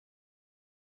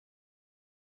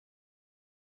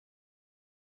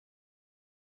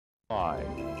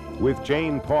With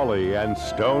Jane Pauley and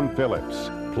Stone Phillips,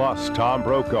 plus Tom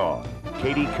Brokaw,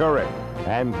 Katie Couric,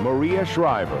 and Maria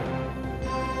Shriver.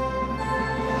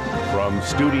 From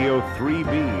Studio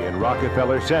 3B in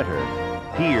Rockefeller Center,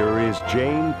 here is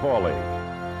Jane Pauley.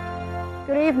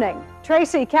 Good evening.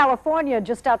 Tracy, California,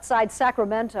 just outside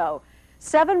Sacramento.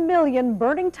 7 million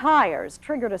burning tires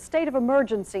triggered a state of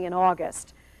emergency in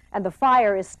August, and the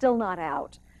fire is still not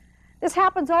out. This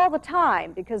happens all the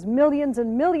time because millions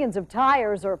and millions of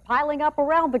tires are piling up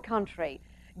around the country.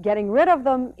 Getting rid of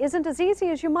them isn't as easy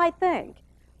as you might think,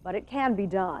 but it can be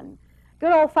done.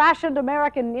 Good old-fashioned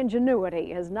American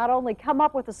ingenuity has not only come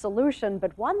up with a solution,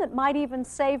 but one that might even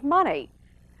save money.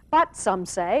 But some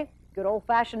say good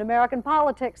old-fashioned American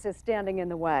politics is standing in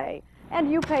the way,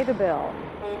 and you pay the bill.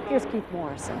 Here's Keith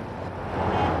Morrison.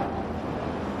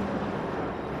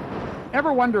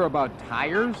 Ever wonder about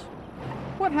tires?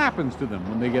 What happens to them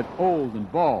when they get old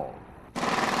and bald?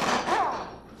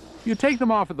 You take them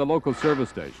off at the local service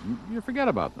station, you forget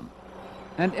about them.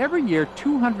 And every year,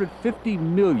 250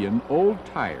 million old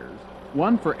tires,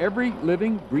 one for every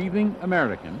living, breathing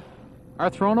American, are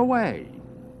thrown away.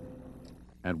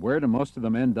 And where do most of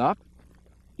them end up?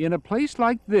 In a place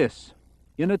like this,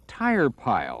 in a tire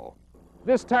pile.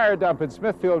 This tire dump in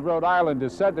Smithfield, Rhode Island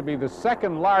is said to be the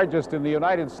second largest in the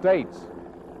United States.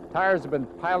 Tires have been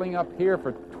piling up here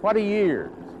for 20 years.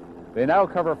 They now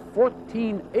cover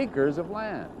 14 acres of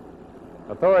land.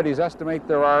 Authorities estimate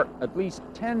there are at least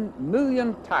 10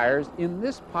 million tires in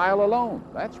this pile alone.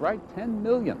 That's right, 10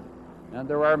 million. And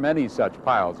there are many such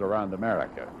piles around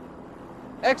America.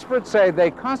 Experts say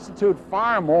they constitute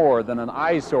far more than an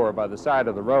eyesore by the side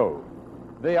of the road.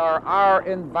 They are our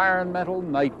environmental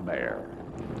nightmare.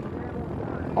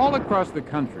 All across the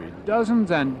country, dozens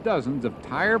and dozens of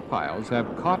tire piles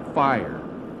have caught fire.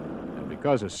 And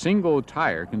because a single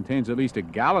tire contains at least a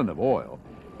gallon of oil,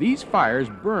 these fires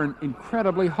burn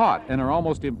incredibly hot and are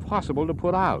almost impossible to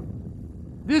put out.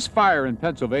 This fire in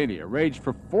Pennsylvania raged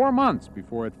for 4 months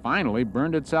before it finally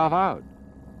burned itself out.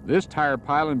 This tire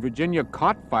pile in Virginia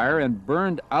caught fire and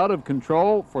burned out of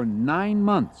control for 9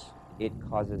 months. It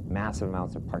causes massive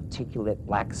amounts of particulate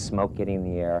black smoke getting in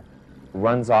the air,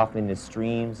 runs off into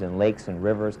streams and lakes and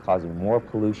rivers, causing more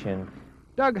pollution.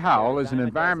 Doug Howell is an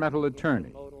environmental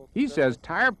attorney. He says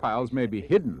tire piles may be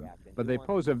hidden, but they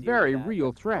pose a very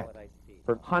real threat.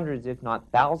 For hundreds, if not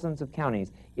thousands of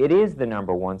counties, it is the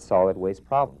 #1 solid waste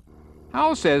problem.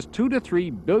 Howell says 2 to 3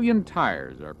 billion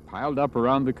tires are piled up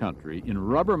around the country in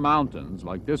rubber mountains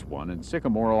like this one in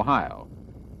Sycamore, Ohio.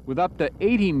 With up to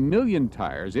 80 million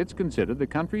tires, it's considered the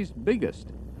country's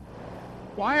biggest.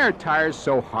 Why are tires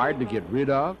so hard to get rid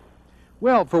of?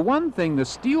 Well, for one thing, the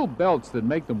steel belts that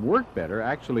make them work better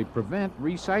actually prevent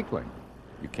recycling.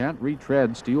 You can't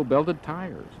retread steel-belted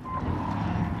tires.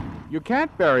 You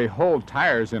can't bury whole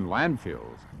tires in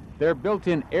landfills. Their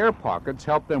built-in air pockets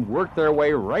help them work their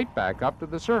way right back up to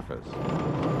the surface.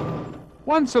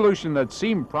 One solution that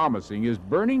seemed promising is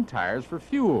burning tires for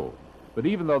fuel. But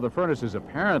even though the furnaces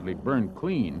apparently burn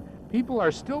clean, people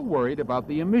are still worried about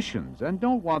the emissions and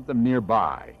don't want them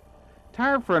nearby.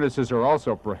 Tire furnaces are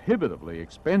also prohibitively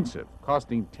expensive,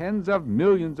 costing tens of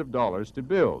millions of dollars to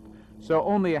build, so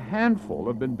only a handful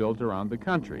have been built around the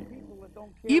country.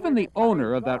 Even the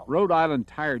owner of that Rhode Island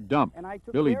tire dump,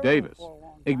 Billy Davis,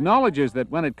 acknowledges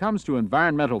that when it comes to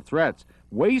environmental threats,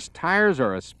 waste tires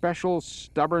are a special,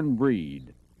 stubborn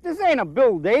breed. This ain't a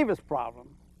Bill Davis problem.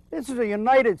 This is a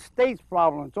United States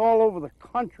problem. It's all over the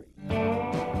country.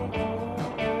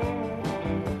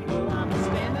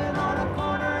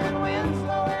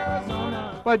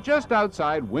 But just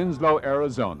outside Winslow,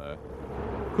 Arizona,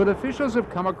 could officials have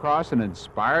come across an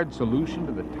inspired solution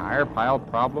to the tire pile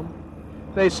problem?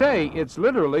 They say it's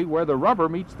literally where the rubber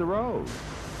meets the road.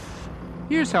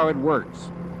 Here's how it works.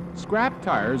 Scrap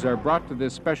tires are brought to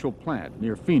this special plant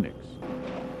near Phoenix.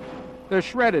 They're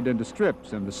shredded into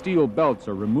strips, and the steel belts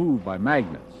are removed by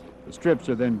magnets. The strips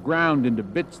are then ground into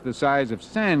bits the size of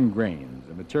sand grains,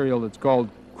 a material that's called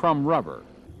crumb rubber.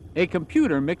 A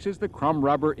computer mixes the crumb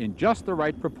rubber in just the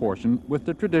right proportion with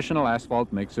the traditional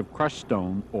asphalt mix of crushed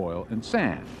stone, oil, and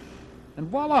sand. And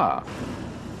voila!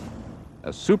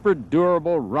 A super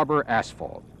durable rubber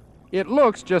asphalt. It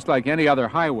looks just like any other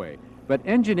highway, but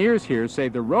engineers here say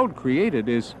the road created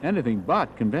is anything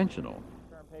but conventional.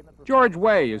 George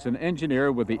Way is an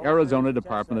engineer with the Arizona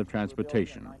Department of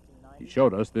Transportation. He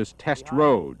showed us this test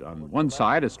road. On one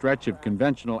side, a stretch of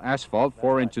conventional asphalt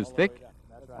 4 inches thick.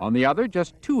 On the other,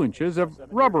 just 2 inches of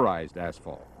rubberized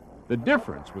asphalt. The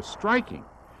difference was striking.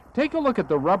 Take a look at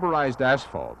the rubberized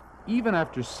asphalt. Even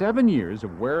after 7 years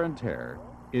of wear and tear,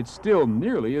 it's still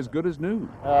nearly as good as new.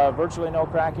 Virtually no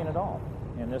cracking at all.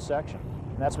 in this section.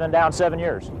 And that's been down 7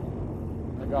 years.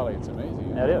 By golly, it's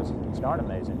amazing. That is. It's darn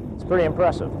amazing. It's pretty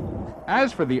impressive.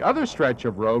 As for the other stretch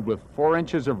of road with 4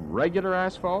 inches of regular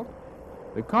asphalt,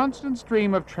 the constant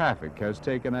stream of traffic has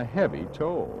taken a heavy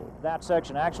toll. That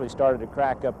section actually started to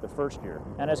crack up the first year,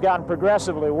 and it's gotten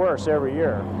progressively worse every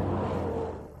year.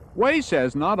 Way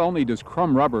says not only does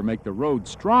crumb rubber make the road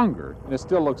stronger, And it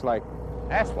still looks like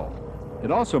asphalt.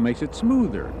 it also makes it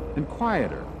smoother and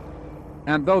quieter.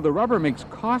 And though the rubber mix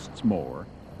costs more,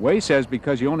 Way says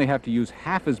because you only have to use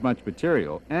half as much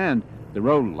material and the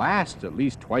road lasts at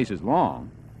least twice as long,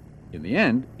 in the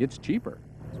end, it's cheaper.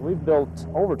 So we've built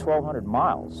over 1,200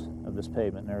 miles of this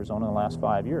pavement in Arizona in the last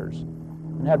 5 years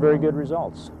and had very good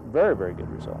results, very, very good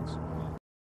results.